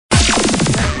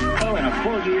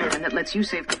Plug here, and it lets you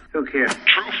save. Who cares?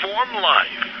 True Form Life.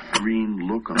 Green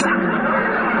lookum.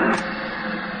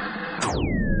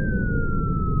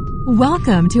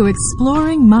 Welcome to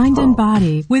Exploring Mind and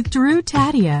Body with Drew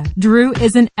Tadia. Drew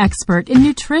is an expert in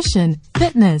nutrition,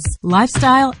 fitness,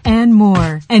 lifestyle, and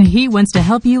more. And he wants to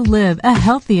help you live a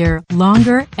healthier,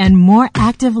 longer, and more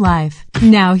active life.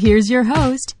 Now here's your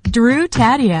host, Drew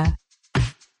Tadia.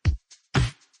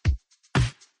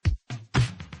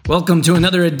 Welcome to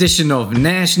another edition of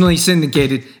nationally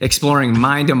syndicated Exploring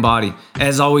Mind and Body.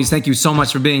 As always, thank you so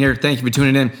much for being here. Thank you for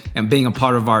tuning in and being a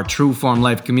part of our True Form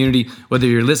Life community, whether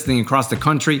you're listening across the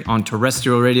country on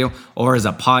terrestrial radio or as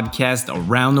a podcast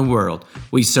around the world.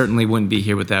 We certainly wouldn't be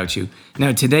here without you.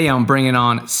 Now, today I'm bringing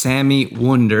on Sami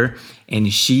Wunder,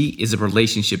 and she is a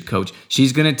relationship coach.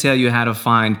 She's going to tell you how to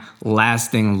find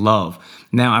lasting love.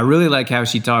 Now, I really like how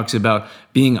she talks about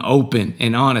being open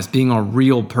and honest, being a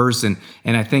real person.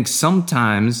 And I think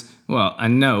sometimes, well, I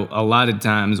know a lot of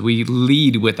times we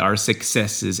lead with our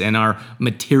successes and our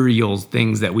materials,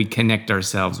 things that we connect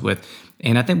ourselves with.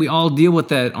 And I think we all deal with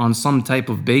that on some type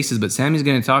of basis, but Sami's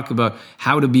going to talk about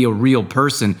how to be a real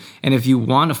person. And if you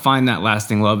want to find that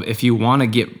lasting love, if you want to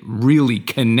get really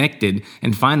connected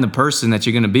and find the person that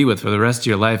you're going to be with for the rest of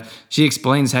your life, she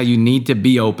explains how you need to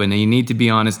be open and you need to be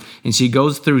honest. And she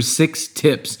goes through 6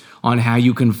 tips on how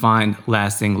you can find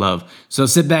lasting love. So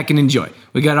sit back and enjoy.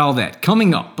 We got all that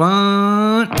coming up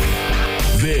on...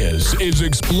 This is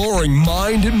Exploring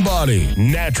Mind and Body.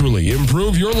 Naturally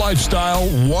improve your lifestyle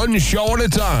one show at a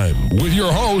time with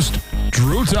your host,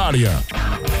 Drew Tadia.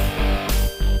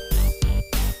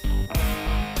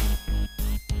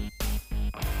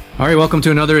 All right, welcome to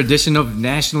another edition of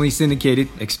nationally syndicated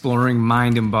Exploring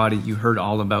Mind and Body. You heard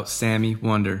all about Sami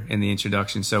Wunder in the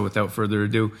introduction. So without further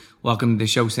ado, welcome to the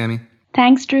show, Sami.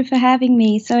 Thanks, Drew, for having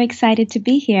me. So excited to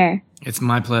be here. It's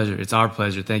my pleasure. It's our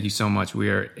pleasure. Thank you so much.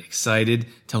 We are excited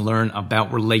to learn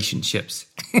about relationships.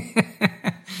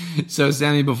 So,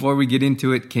 Sami, before we get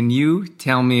into it, can you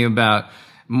tell me about,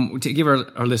 to give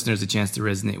our listeners a chance to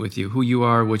resonate with you, who you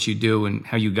are, what you do, and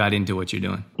how you got into what you're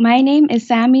doing? My name is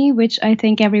Sami, which I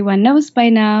think everyone knows by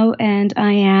now, and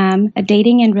I am a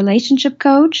dating and relationship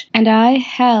coach, and I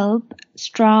help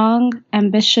strong,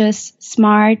 ambitious,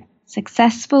 smart,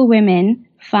 successful women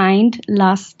find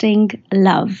lasting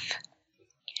love.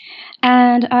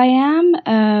 And I am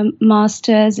a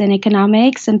master's in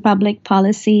economics and public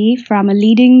policy from a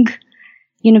leading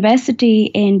university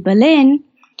in Berlin.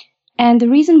 And the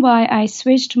reason why I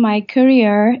switched my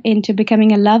career into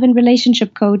becoming a love and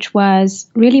relationship coach was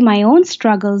really my own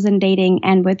struggles in dating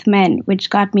and with men, which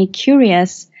got me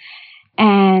curious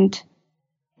and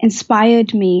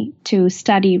inspired me to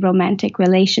study romantic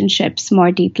relationships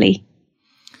more deeply.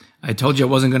 I told you I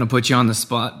wasn't going to put you on the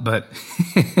spot, but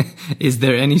is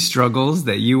there any struggles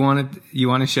that you want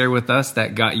to share with us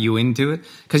that got you into it?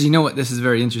 Because you know what, this is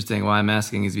very interesting. Why I'm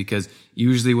asking is because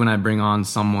usually when I bring on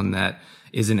someone that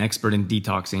is an expert in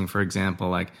detoxing, for example,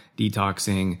 like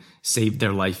detoxing saved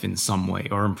their life in some way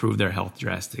or improved their health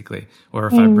drastically, or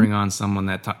if I bring on someone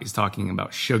that is talking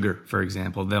about sugar, for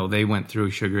example, they went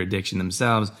through sugar addiction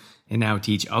themselves and now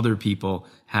teach other people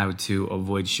how to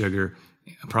avoid sugar,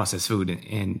 processed food,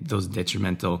 and those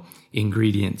detrimental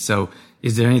ingredients. So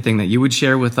is there anything that you would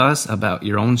share with us about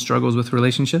your own struggles with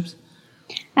relationships?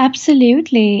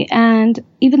 Absolutely. And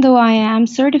even though I am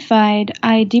certified,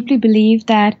 I deeply believe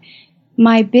that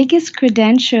my biggest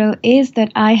credential is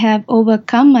that I have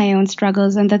overcome my own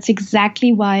struggles. And that's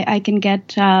exactly why I can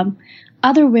get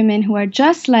other women who are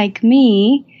just like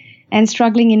me and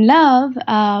struggling in love.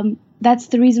 That's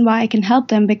the reason why I can help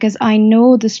them, because I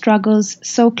know the struggles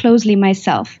so closely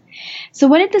myself. So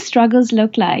what did the struggles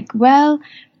look like? Well,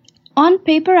 on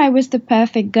paper, I was the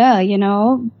perfect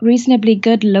girl, reasonably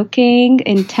good looking,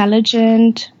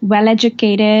 intelligent,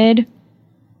 well-educated,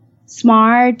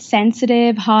 smart,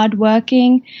 sensitive,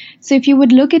 hardworking. So if you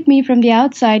would look at me from the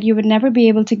outside, you would never be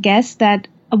able to guess that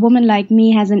a woman like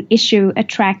me has an issue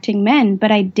attracting men,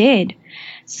 but I did.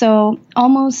 So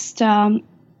almost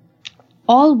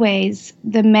always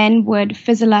the men would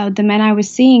fizzle out. The men I was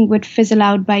seeing would fizzle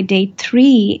out by day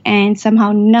 3, and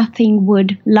somehow nothing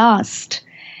would last.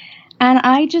 And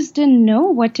I just didn't know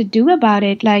what to do about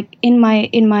it. Like in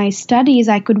my studies,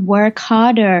 I could work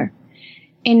harder.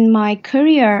 In my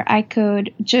career, I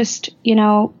could just,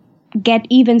 get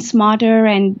even smarter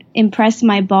and impress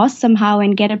my boss somehow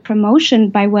and get a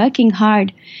promotion by working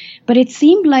hard. But it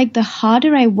seemed like the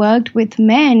harder I worked with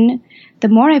men, the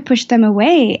more I pushed them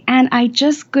away. And I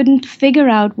just couldn't figure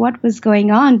out what was going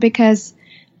on, because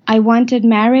I wanted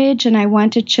marriage and I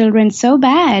wanted children so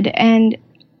bad. And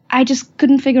I just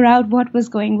couldn't figure out what was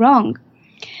going wrong.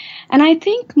 And I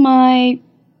think my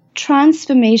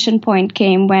transformation point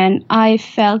came when I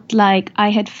felt like I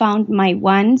had found my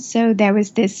one. So there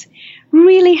was this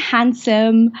really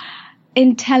handsome,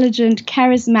 intelligent,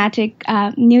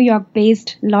 charismatic New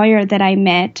York-based lawyer that I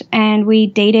met, and we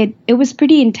dated. It was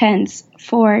pretty intense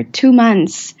for 2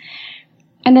 months.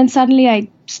 And then suddenly I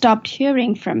stopped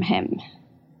hearing from him.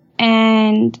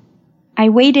 And I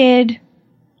waited,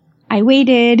 I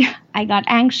got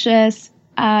anxious,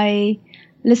 I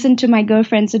listened to my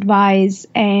girlfriend's advice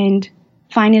and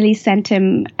finally sent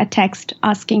him a text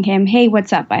asking him, hey,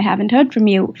 what's up? I haven't heard from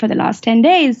you for the last 10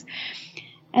 days.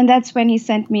 And that's when he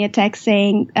sent me a text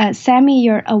saying, Sami,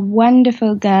 you're a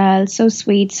wonderful girl, so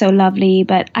sweet, so lovely,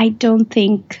 but I don't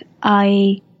think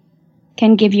I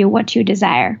can give you what you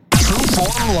desire. True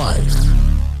Form Life.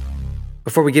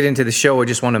 Before we get into the show, I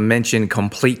just want to mention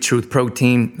Complete Truth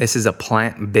Protein. This is a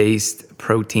plant-based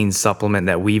protein supplement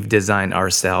that we've designed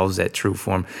ourselves at True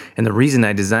Form. And the reason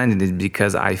I designed it is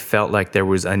because I felt like there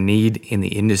was a need in the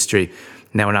industry.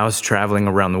 Now, when I was traveling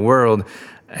around the world,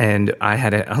 and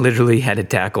I literally had a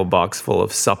tackle box full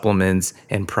of supplements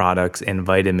and products and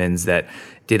vitamins that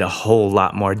did a whole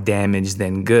lot more damage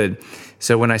than good.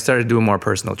 So when I started doing more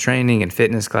personal training and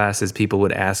fitness classes, people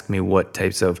would ask me what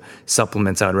types of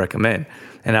supplements I would recommend.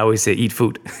 And I always say, eat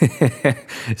food.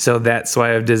 So that's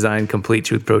why I've designed Complete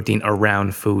Truth Protein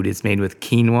around food. It's made with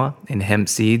quinoa and hemp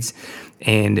seeds.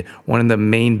 And one of the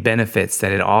main benefits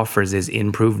that it offers is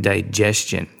improved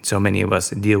digestion. So many of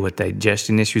us deal with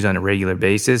digestion issues on a regular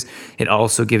basis. It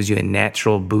also gives you a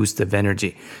natural boost of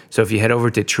energy. So if you head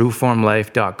over to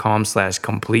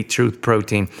trueformlife.com/complete truth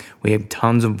protein, we have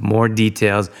tons of more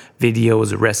details,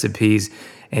 videos, recipes,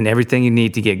 and everything you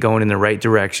need to get going in the right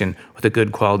direction with a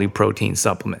good quality protein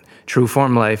supplement.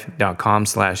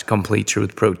 trueformlife.com/complete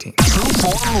truth protein. True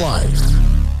Form Life.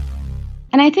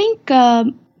 And I think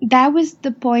that was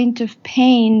the point of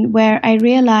pain where I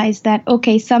realized that,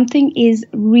 okay, something is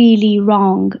really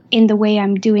wrong in the way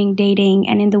I'm doing dating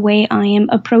and in the way I am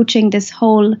approaching this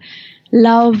whole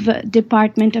love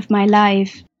department of my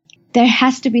life. There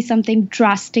has to be something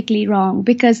drastically wrong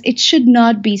because it should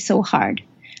not be so hard.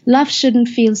 Love shouldn't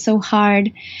feel so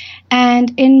hard.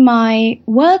 And in my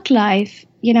work life,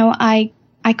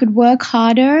 I could work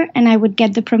harder and I would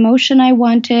get the promotion I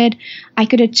wanted. I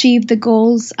could achieve the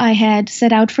goals I had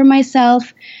set out for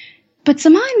myself. But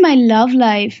somehow in my love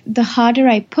life, the harder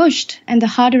I pushed and the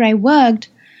harder I worked,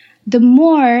 the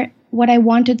more what I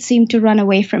wanted seemed to run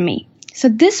away from me. So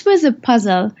this was a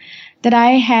puzzle that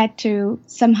I had to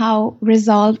somehow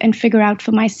resolve and figure out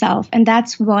for myself. And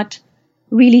that's what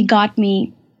really got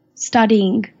me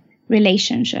studying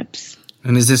relationships.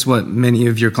 And is this what many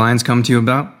of your clients come to you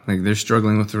about? Like they're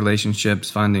struggling with relationships,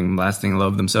 finding lasting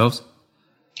love themselves?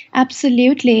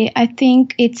 Absolutely. I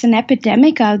think it's an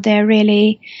epidemic out there,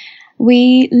 really.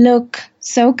 We look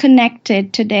so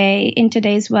connected today in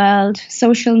today's world,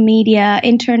 social media,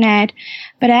 internet,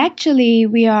 but actually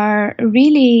we are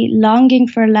really longing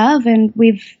for love, and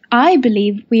I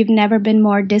believe we've never been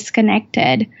more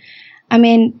disconnected. I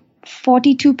mean,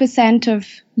 42% of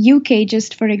UK,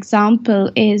 just for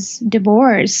example, is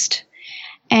divorced.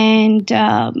 And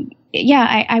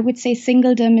I would say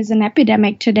singledom is an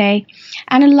epidemic today.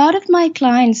 And a lot of my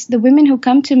clients, the women who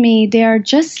come to me, they are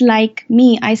just like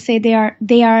me. I say they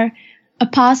are a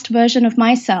past version of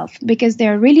myself because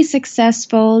they're really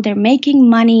successful. They're making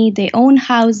money. They own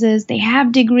houses. They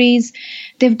have degrees.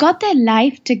 They've got their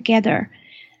life together.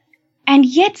 And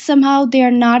yet somehow they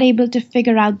are not able to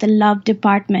figure out the love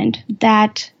department.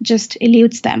 That just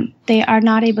eludes them. They are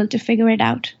not able to figure it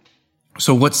out.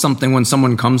 So what's something when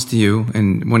someone comes to you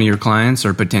and one of your clients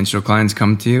or potential clients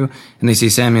come to you and they say,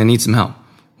 Sami, I need some help.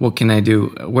 What can I do?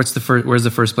 Where's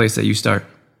the first place that you start?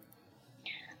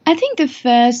 I think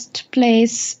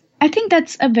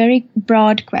that's a very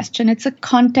broad question. It's a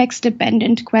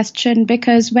context-dependent question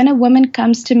because when a woman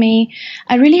comes to me,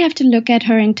 I really have to look at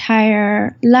her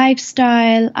entire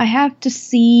lifestyle. I have to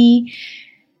see,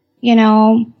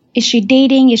 is she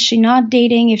dating? Is she not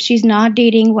dating? If she's not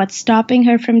dating, what's stopping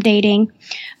her from dating?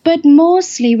 But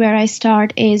mostly where I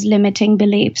start is limiting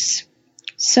beliefs.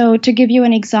 So to give you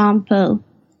an example,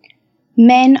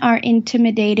 men are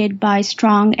intimidated by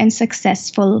strong and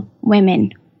successful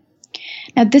women.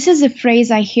 Now, this is a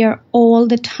phrase I hear all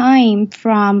the time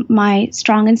from my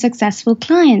strong and successful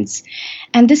clients.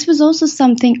 And this was also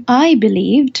something I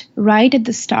believed right at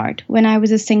the start when I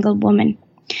was a single woman.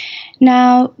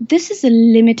 Now, this is a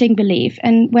limiting belief.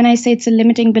 And when I say it's a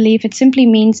limiting belief, it simply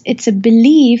means it's a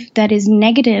belief that is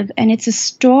negative and it's a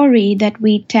story that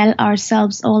we tell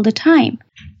ourselves all the time.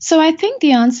 So I think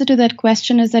the answer to that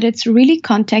question is that it's really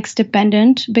context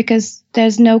dependent because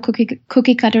there's no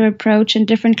cookie cutter approach and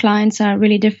different clients are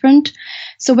really different.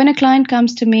 So when a client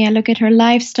comes to me, I look at her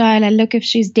lifestyle, I look if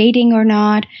she's dating or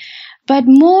not. But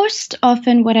most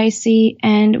often what I see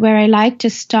and where I like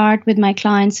to start with my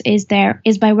clients is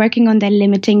by working on their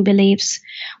limiting beliefs.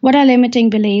 What are limiting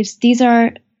beliefs? These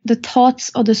are the thoughts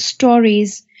or the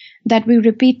stories that we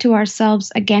repeat to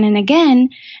ourselves again and again.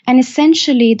 And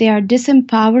essentially, they are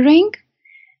disempowering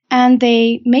and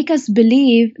they make us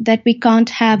believe that we can't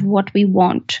have what we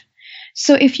want.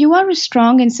 So if you are a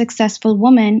strong and successful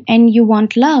woman and you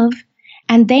want love,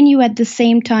 and then you at the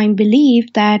same time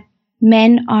believe that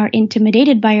men are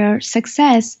intimidated by your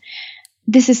success,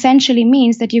 this essentially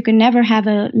means that you can never have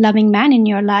a loving man in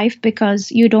your life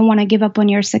because you don't want to give up on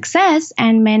your success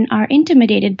and men are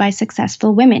intimidated by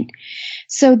successful women.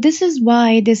 So this is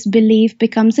why this belief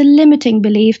becomes a limiting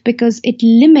belief because it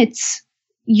limits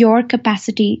your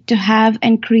capacity to have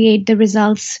and create the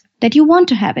results that you want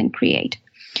to have and create.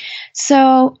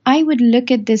 So I would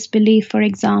look at this belief, for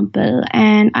example,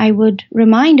 and I would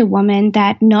remind a woman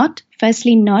that not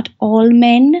all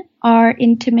men are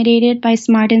intimidated by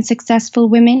smart and successful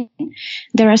women.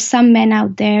 There are some men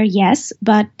out there, yes,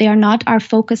 but they are not our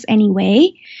focus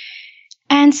anyway.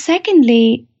 And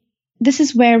secondly, this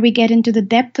is where we get into the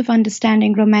depth of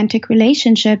understanding romantic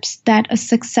relationships, that a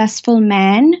successful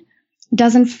man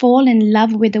doesn't fall in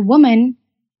love with a woman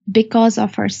because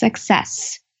of her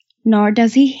success, nor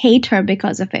does he hate her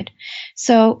because of it.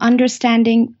 So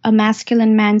understanding a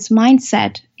masculine man's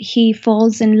mindset, he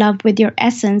falls in love with your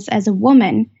essence as a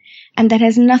woman. And that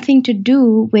has nothing to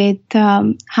do with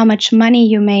how much money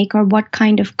you make or what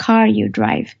kind of car you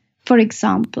drive, for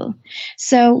example.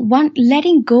 So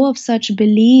letting go of such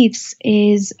beliefs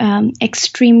is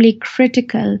extremely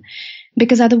critical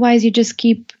because otherwise you just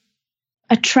keep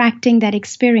attracting that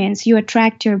experience. You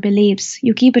attract your beliefs.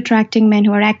 You keep attracting men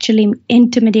who are actually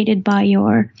intimidated by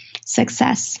your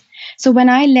success. So when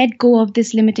I let go of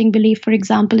this limiting belief, for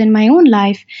example, in my own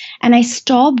life, and I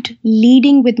stopped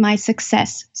leading with my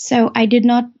success, so I did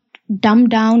not dumb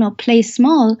down or play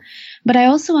small, but I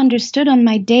also understood on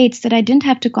my dates that I didn't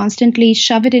have to constantly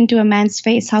shove it into a man's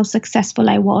face how successful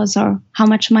I was or how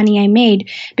much money I made,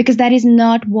 because that is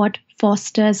not what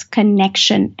fosters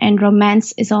connection, and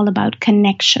romance is all about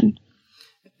connection.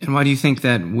 And why do you think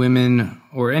that women,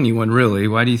 or anyone really,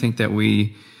 why do you think that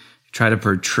we try to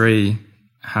portray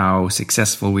how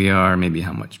successful we are, maybe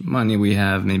how much money we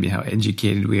have, maybe how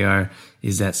educated we are?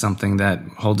 Is that something that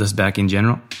holds us back in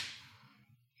general?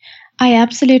 I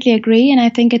absolutely agree. And I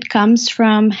think it comes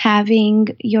from having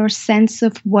your sense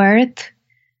of worth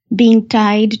being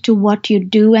tied to what you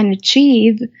do and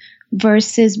achieve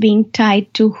versus being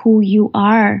tied to who you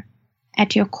are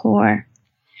at your core.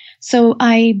 So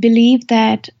I believe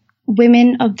that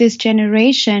women of this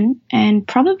generation, and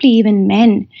probably even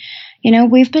men,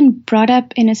 we've been brought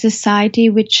up in a society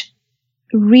which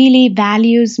really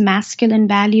values masculine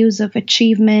values of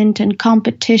achievement and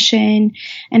competition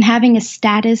and having a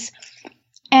status.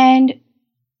 And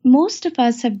most of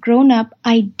us have grown up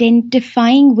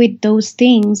identifying with those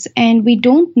things, and we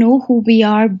don't know who we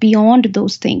are beyond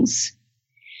those things.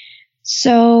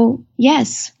 So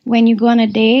yes, when you go on a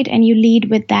date and you lead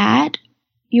with that,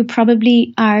 you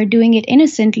probably are doing it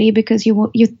innocently because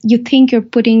you think you're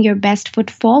putting your best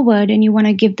foot forward and you want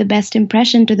to give the best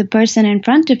impression to the person in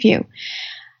front of you.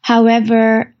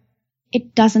 However,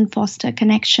 it doesn't foster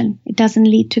connection. It doesn't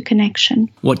lead to connection.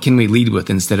 What can we lead with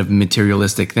instead of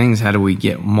materialistic things? How do we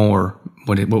get more,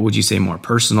 what would you say, more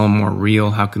personal, more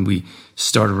real? How can we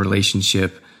start a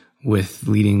relationship with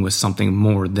leading with something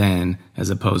more than, as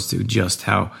opposed to just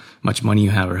how much money you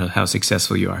have or how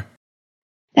successful you are?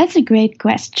 That's a great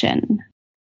question.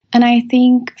 And I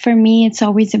think for me, it's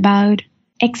always about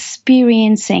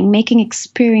making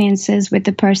experiences with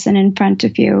the person in front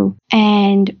of you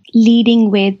and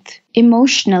leading with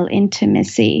emotional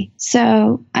intimacy.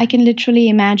 So I can literally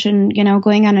imagine,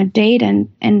 going on a date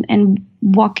and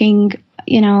walking,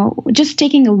 just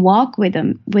taking a walk with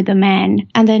a man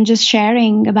and then just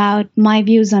sharing about my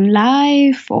views on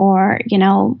life or,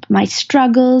 my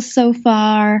struggles so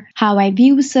far, how I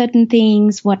view certain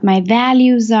things, what my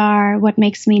values are, what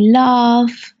makes me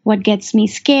laugh, what gets me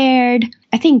scared.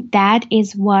 I think that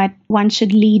is what one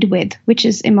should lead with, which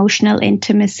is emotional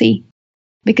intimacy,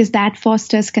 because that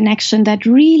fosters connection that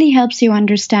really helps you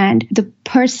understand the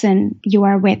person you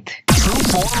are with.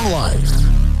 True Form Life.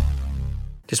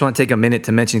 Just want to take a minute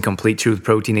to mention Complete Truth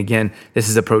Protein again. This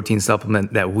is a protein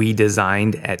supplement that we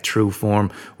designed at True Form.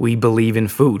 We believe in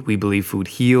food. We believe food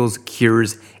heals,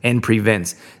 cures, and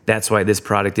prevents. That's why this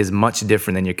product is much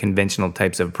different than your conventional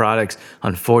types of products.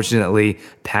 Unfortunately,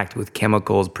 packed with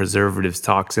chemicals, preservatives,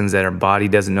 toxins that our body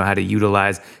doesn't know how to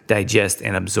utilize, digest,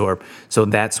 and absorb. So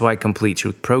that's why Complete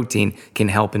Truth Protein can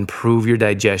help improve your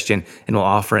digestion and will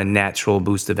offer a natural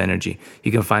boost of energy.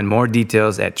 You can find more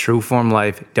details at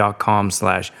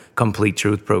trueformlife.com/complete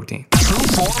truth protein.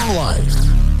 Trueform Life.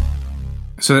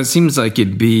 So that seems like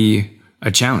it'd be a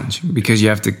challenge because you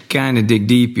have to kind of dig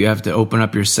deep. You have to open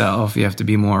up yourself. You have to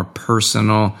be more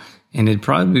personal. And it'd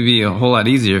probably be a whole lot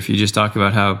easier if you just talk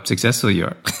about how successful you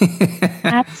are.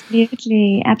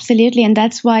 Absolutely. Absolutely. And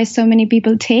that's why so many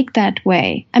people take that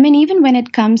way. I mean, even when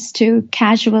it comes to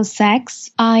casual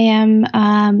sex, I am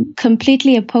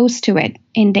completely opposed to it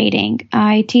in dating.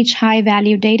 I teach high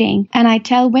value dating. And I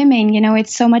tell women,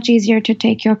 it's so much easier to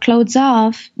take your clothes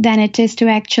off than it is to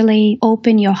actually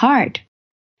open your heart.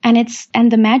 And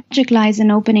the magic lies in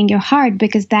opening your heart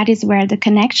because that is where the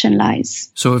connection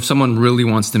lies. So if someone really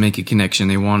wants to make a connection,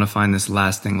 they want to find this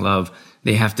lasting love,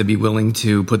 they have to be willing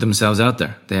to put themselves out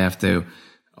there. They have to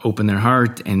open their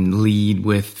heart and lead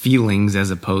with feelings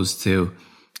as opposed to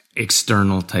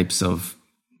external types of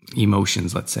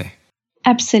emotions, let's say.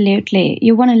 Absolutely.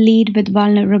 You want to lead with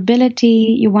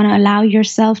vulnerability. You want to allow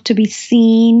yourself to be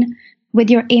seen with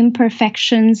your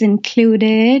imperfections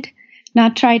included.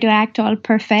 Not try to act all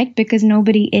perfect because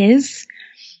nobody is.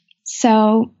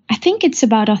 So I think it's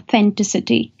about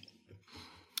authenticity.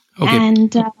 Okay.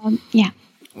 And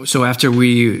So after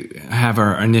we have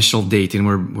our initial date and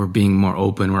we're being more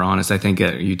open, we're honest, I think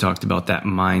you talked about that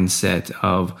mindset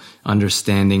of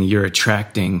understanding you're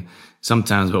attracting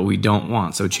sometimes what we don't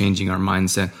want. So changing our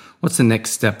mindset. What's the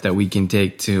next step that we can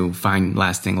take to find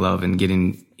lasting love and get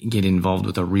involved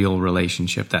with a real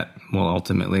relationship that will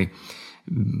ultimately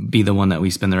be the one that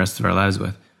we spend the rest of our lives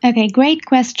with? Okay, great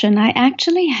question. I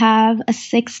actually have a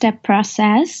 6-step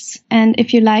process. And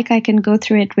if you like, I can go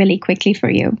through it really quickly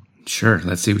for you. Sure.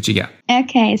 Let's see what you got.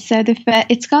 Okay, so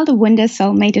it's called the Wunder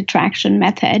soulmate attraction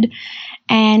method.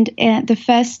 And the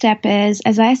first step is,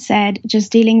 as I said,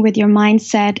 just dealing with your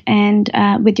mindset and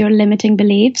with your limiting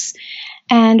beliefs.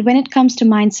 And when it comes to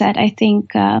mindset, I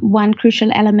think one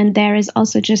crucial element there is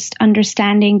also just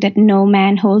understanding that no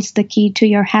man holds the key to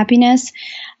your happiness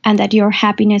and that your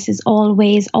happiness is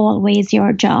always, always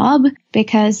your job.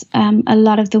 Because a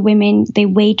lot of the women, they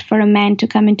wait for a man to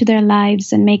come into their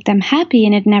lives and make them happy,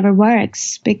 and it never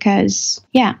works because,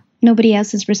 nobody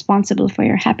else is responsible for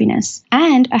your happiness.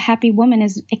 And a happy woman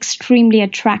is extremely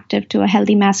attractive to a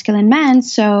healthy masculine man.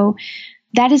 So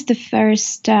that is the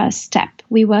first step.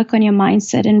 We work on your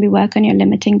mindset and we work on your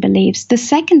limiting beliefs. The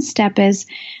second step is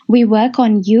we work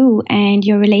on you and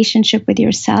your relationship with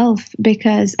yourself,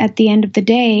 because at the end of the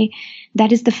day,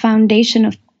 that is the foundation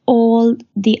of all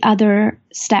the other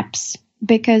steps.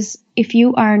 Because if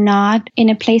you are not in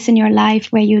a place in your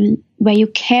life where you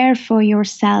care for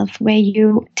yourself, where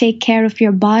you take care of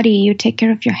your body, you take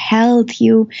care of your health,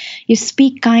 you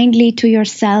speak kindly to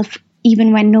yourself,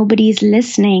 even when nobody is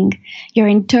listening, your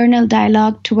internal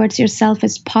dialogue towards yourself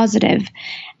is positive,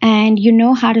 and you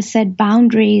know how to set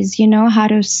boundaries, you know how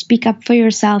to speak up for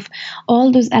yourself.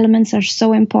 All those elements are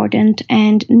so important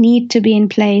and need to be in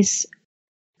place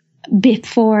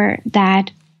before that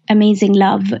amazing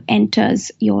love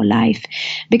enters your life.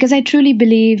 Because I truly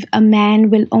believe a man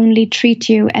will only treat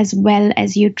you as well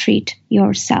as you treat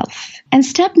yourself. And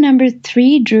step number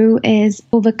 3, Drew, is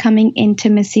overcoming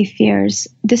intimacy fears.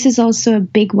 This is also a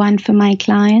big one for my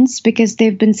clients because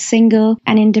they've been single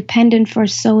and independent for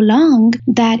so long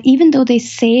that even though they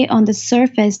say on the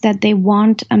surface that they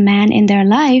want a man in their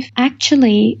life,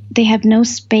 actually they have no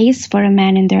space for a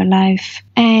man in their life.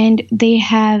 And they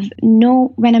have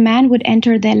when a man would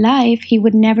enter their life, he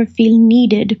would never feel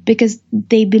needed because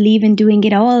they believe in doing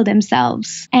it all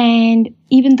themselves. And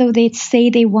even though they say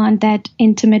they want that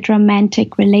intimate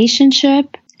romantic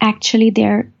relationship, actually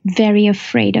they're very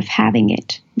afraid of having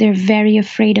it. They're very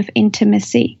afraid of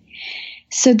intimacy.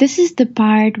 So this is the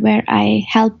part where I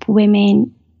help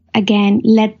women, again,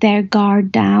 let their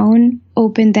guard down,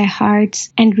 open their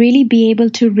hearts, and really be able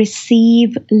to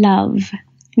receive love.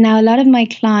 Now, a lot of my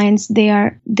clients, they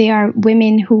are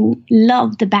women who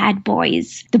love the bad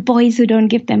boys, the boys who don't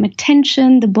give them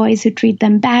attention, the boys who treat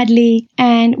them badly.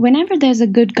 And whenever there's a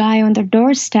good guy on their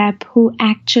doorstep who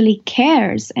actually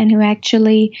cares and who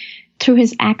actually, through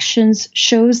his actions,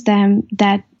 shows them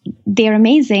that they're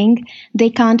amazing, they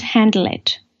can't handle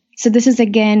it. So this is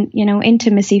again,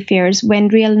 intimacy fears. When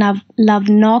real love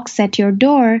knocks at your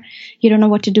door, you don't know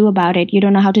what to do about it. You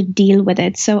don't know how to deal with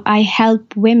it. So I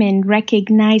help women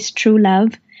recognize true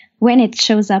love when it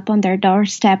shows up on their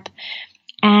doorstep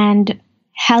and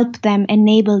help them,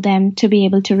 enable them to be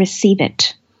able to receive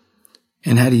it.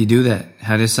 And how do you do that?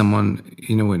 How does someone,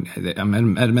 I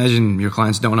imagine your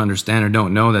clients don't understand or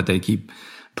don't know that they keep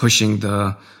pushing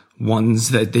the ones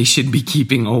that they should be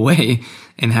keeping away.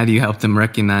 And how do you help them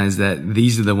recognize that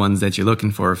these are the ones that you're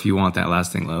looking for if you want that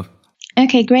lasting love?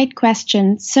 Okay, great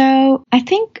question. So I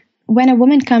think when a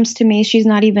woman comes to me, she's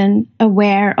not even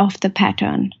aware of the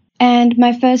pattern. And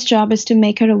my first job is to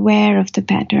make her aware of the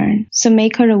pattern. So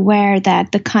make her aware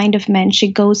that the kind of men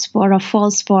she goes for or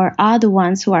falls for are the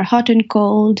ones who are hot and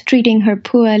cold, treating her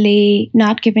poorly,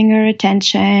 not giving her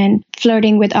attention,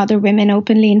 flirting with other women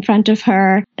openly in front of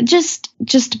her. Just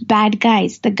bad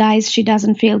guys, the guys she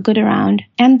doesn't feel good around.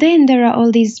 And then there are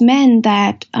all these men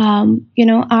that,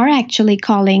 are actually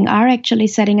calling, are actually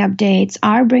setting up dates,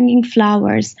 are bringing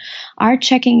flowers, are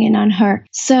checking in on her.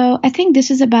 So I think this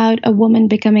is about a woman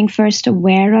becoming first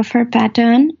aware of her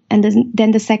pattern. And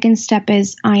then the second step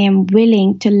is I am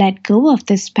willing to let go of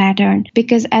this pattern,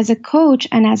 because as a coach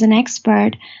and as an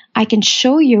expert, I can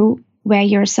show you where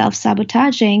you're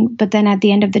self-sabotaging. But then at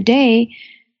the end of the day,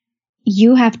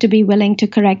 you have to be willing to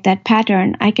correct that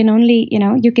pattern. I can only,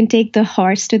 you can take the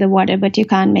horse to the water, but you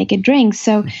can't make it drink.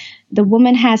 So the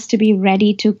woman has to be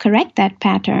ready to correct that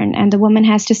pattern. And the woman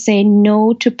has to say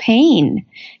no to pain.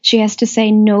 She has to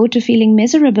say no to feeling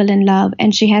miserable in love.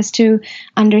 And she has to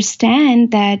understand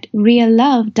that real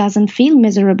love doesn't feel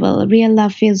miserable. Real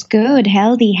love feels good,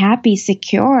 healthy, happy,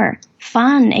 secure,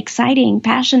 fun, exciting,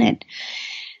 passionate.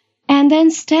 And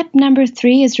then step number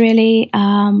 3 is really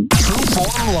True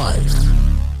Form Life.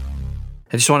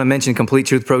 I just want to mention Complete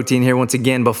Truth Protein here once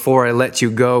again before I let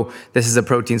you go. This is a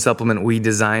protein supplement we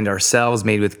designed ourselves,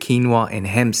 made with quinoa and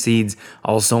hemp seeds,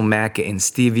 also maca and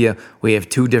stevia. We have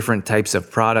 2 different types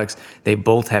of products. They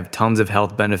both have tons of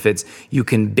health benefits. You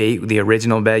can bake the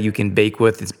original bag, you can bake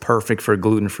with. It's perfect for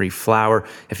gluten-free flour.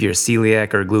 If you're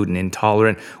celiac or gluten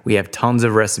intolerant, we have tons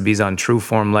of recipes on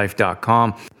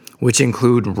trueformlife.com. which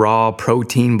include raw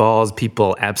protein balls.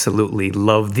 People absolutely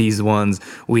love these ones.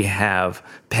 We have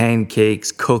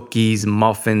pancakes, cookies,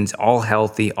 muffins, all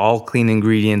healthy, all clean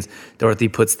ingredients. Dorothy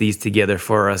puts these together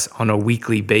for us on a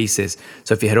weekly basis.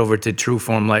 So if you head over to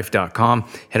trueformlife.com,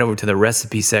 head over to the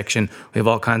recipe section. We have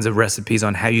all kinds of recipes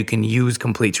on how you can use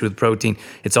Complete Truth Protein.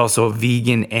 It's also a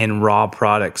vegan and raw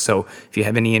product. So if you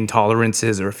have any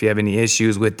intolerances or if you have any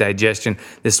issues with digestion,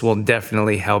 this will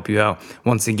definitely help you out.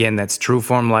 Once again, that's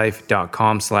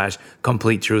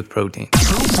trueformlife.com/complete truth protein.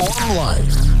 True Form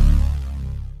Life.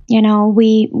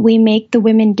 We make the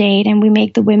women date, and we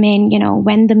make the women,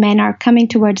 when the men are coming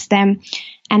towards them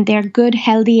and they're good,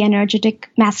 healthy, energetic,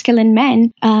 masculine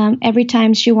men, every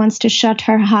time she wants to shut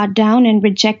her heart down and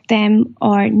reject them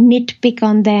or nitpick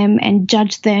on them and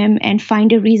judge them and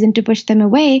find a reason to push them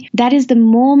away, that is the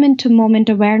moment-to-moment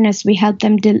awareness we help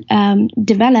them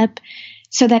develop,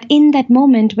 so that in that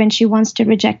moment when she wants to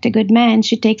reject a good man,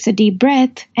 she takes a deep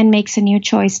breath and makes a new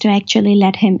choice to actually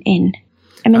let him in.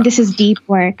 I mean, this is deep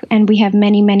work, and we have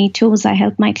many, many tools I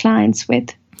help my clients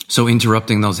with. So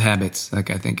interrupting those habits, I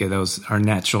think those are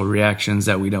natural reactions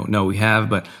that we don't know we have,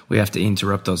 but we have to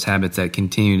interrupt those habits that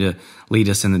continue to lead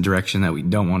us in the direction that we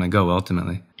don't want to go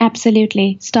ultimately.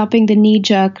 Absolutely. Stopping the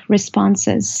knee-jerk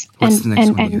responses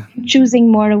and choosing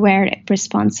more aware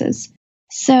responses.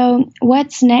 So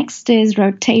what's next is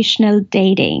rotational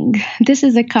dating. This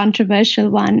is a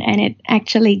controversial one, and it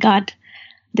actually got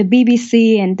the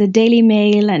BBC and the Daily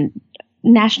Mail and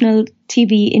national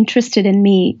TV interested in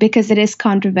me because it is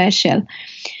controversial.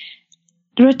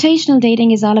 Rotational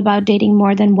dating is all about dating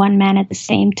more than one man at the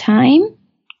same time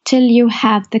till you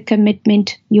have the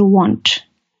commitment you want.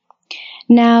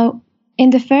 Now, in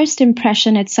the first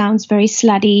impression, it sounds very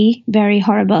slutty, very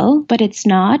horrible, but it's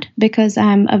not, because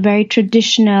I'm a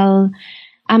traditional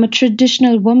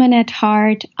woman at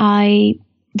heart.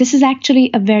 This is actually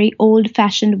a very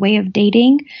old-fashioned way of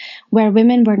dating, where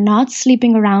women were not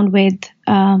sleeping around with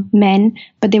men,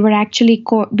 but they were actually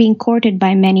being courted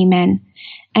by many men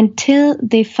until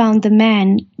they found the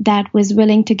man that was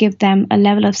willing to give them a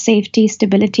level of safety,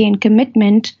 stability, and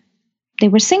commitment. They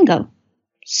were single.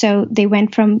 So they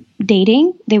went from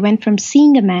dating, they went from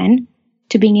seeing a man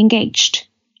to being engaged.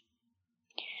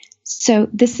 So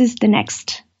this is the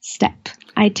next step.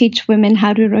 I teach women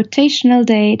how to rotational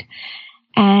date.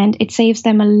 And it saves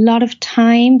them a lot of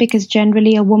time, because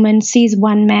generally a woman sees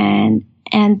one man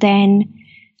and then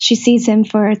she sees him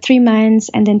for 3 months,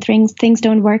 and then things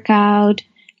don't work out.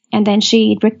 And then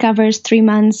she recovers 3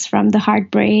 months from the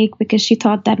heartbreak because she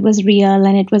thought that was real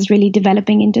and it was really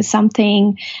developing into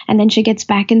something. And then she gets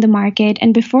back in the market.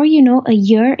 And before you know, a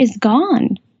year is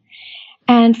gone.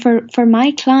 And for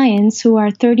my clients who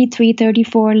are 33,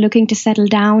 34, looking to settle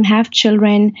down, have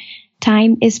children,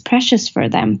 time is precious for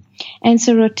them. And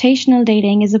so rotational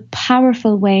dating is a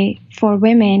powerful way for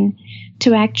women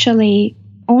to actually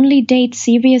only date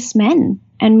serious men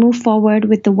and move forward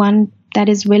with the one that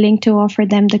is willing to offer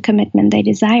them the commitment they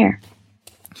desire.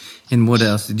 And what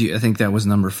else did you? I think that was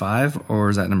number 5, or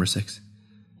is that number 6?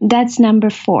 That's number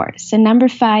 4. So number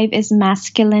 5 is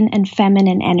masculine and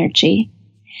feminine energy.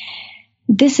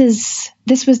 This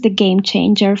was the game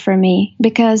changer for me,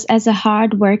 because as a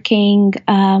hardworking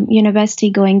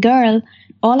university-going girl,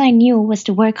 all I knew was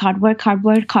to work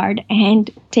hard, and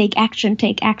take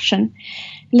action.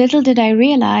 Little did I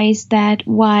realize that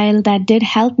while that did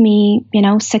help me,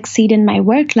 succeed in my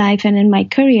work life and in my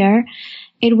career,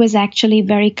 it was actually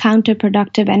very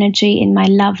counterproductive energy in my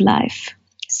love life.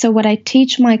 So what I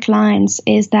teach my clients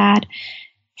is that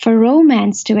for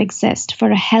romance to exist, for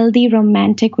a healthy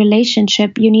romantic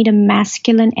relationship, you need a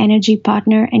masculine energy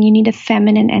partner and you need a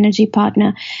feminine energy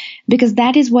partner, because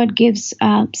that is what gives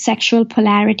sexual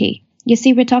polarity. You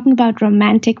see, we're talking about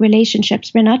romantic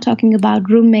relationships. We're not talking about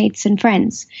roommates and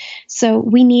friends. So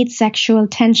we need sexual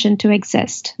tension to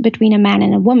exist between a man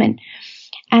and a woman.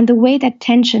 And the way that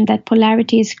tension, that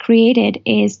polarity is created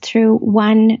is through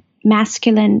one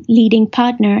masculine leading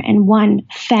partner and one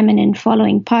feminine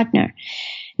following partner.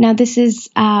 Now, this is,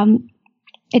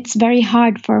 it's very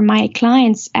hard for my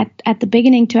clients at the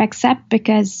beginning to accept,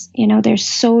 because, they're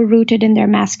so rooted in their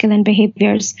masculine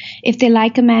behaviors. If they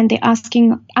like a man, they ask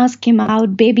him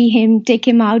out, baby him, take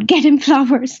him out, get him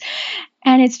flowers.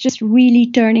 And it's just really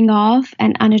turning off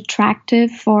and unattractive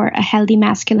for a healthy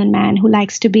masculine man who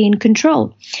likes to be in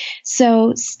control.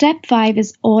 So step 5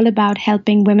 is all about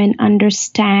helping women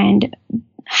understand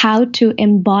how to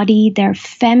embody their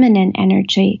feminine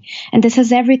energy. And this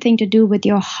has everything to do with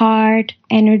your heart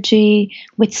energy,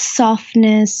 with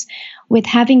softness, with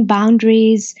having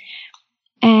boundaries,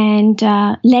 and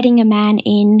letting a man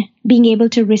in, being able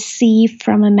to receive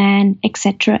from a man,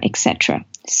 etc., etc.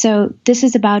 So this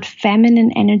is about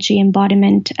feminine energy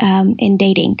embodiment in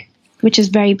dating, which is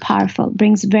very powerful,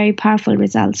 brings very powerful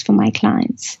results for my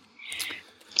clients.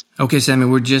 Okay, Sami,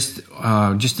 we're just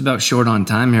about short on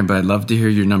time here, but I'd love to hear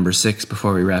your number 6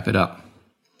 before we wrap it up.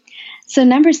 So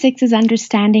number 6 is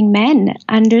understanding men,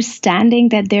 understanding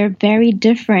that they're very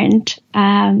different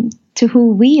to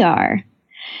who we are.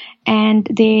 And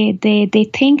they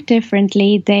think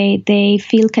differently, they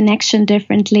feel connection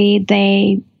differently,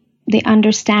 they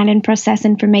understand and process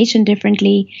information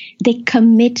differently, they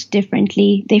commit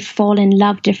differently, they fall in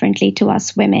love differently to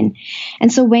us women.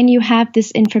 And so when you have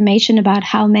this information about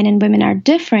how men and women are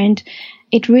different,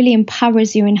 it really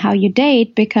empowers you in how you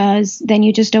date, because then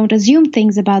you just don't assume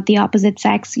things about the opposite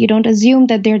sex. You don't assume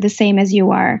that they're the same as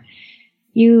you are.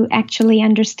 You actually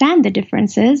understand the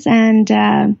differences, and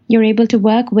you're able to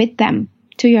work with them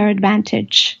to your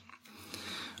advantage.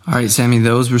 All right, Sami,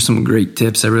 those were some great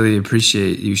tips. I really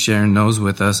appreciate you sharing those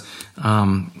with us.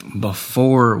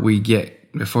 Before we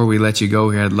let you go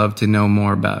here, I'd love to know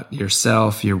more about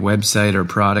yourself, your website, or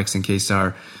products, in case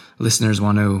our listeners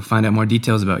want to find out more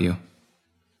details about you.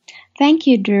 Thank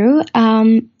you, Drew.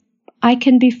 I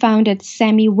can be found at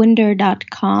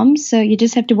samiwunder.com. So you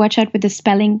just have to watch out with the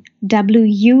spelling Wunder.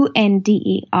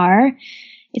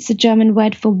 It's a German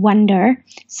word for wonder.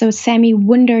 So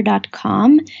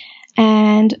samiwunder.com.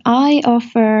 And I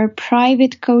offer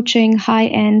private coaching,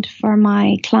 high-end for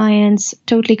my clients,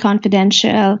 totally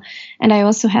confidential. And I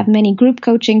also have many group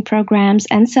coaching programs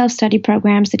and self-study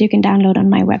programs that you can download on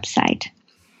my website.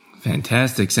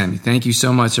 Fantastic, Sami. Thank you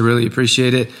so much. I really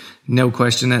appreciate it. No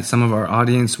question that some of our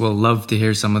audience will love to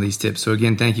hear some of these tips. So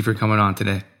again, thank you for coming on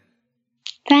today.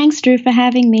 Thanks, Drew, for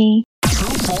having me.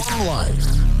 True Life.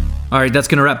 All right, that's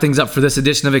going to wrap things up for this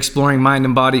edition of Exploring Mind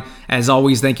and Body. As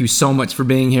always, thank you so much for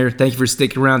being here. Thank you for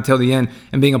sticking around till the end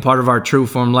and being a part of our True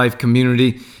Form Life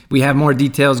community. We have more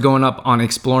details going up on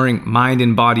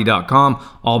exploringmindandbody.com.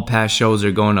 All past shows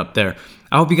are going up there.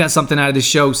 I hope you got something out of this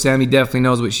show. Sami definitely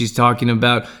knows what she's talking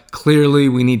about. Clearly,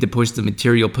 we need to push the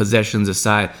material possessions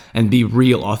aside and be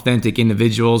real, authentic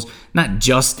individuals, not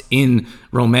just in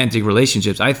romantic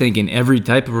relationships. I think in every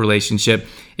type of relationship,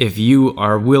 if you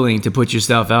are willing to put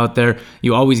yourself out there,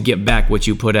 you always get back what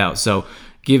you put out. So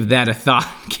give that a thought.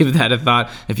 Give that a thought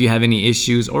if you have any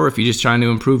issues, or if you're just trying to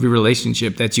improve your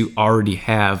relationship that you already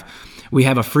have. We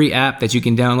have a free app that you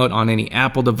can download on any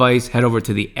Apple device. Head over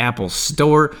to the Apple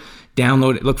Store.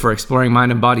 Download it. Look for Exploring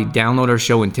Mind and Body. Download our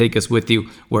show and take us with you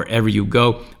wherever you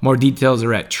go. More details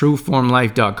are at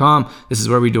trueformlife.com. This is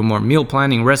where we do more meal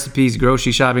planning, recipes,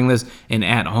 grocery shopping lists, and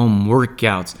at-home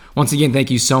workouts. Once again,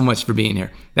 thank you so much for being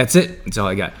here. That's it. That's all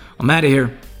I got. I'm out of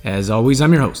here. As always,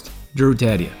 I'm your host, Drew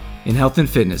Tadia, in health and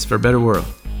fitness for a better world.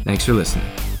 Thanks for listening.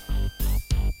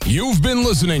 You've been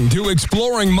listening to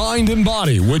Exploring Mind and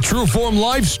Body with Trueform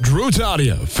Life's Drew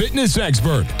Tadia, fitness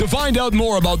expert. To find out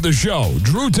more about the show,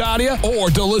 Drew Tadia,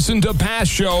 or to listen to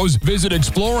past shows, visit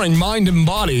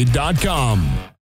exploringmindandbody.com.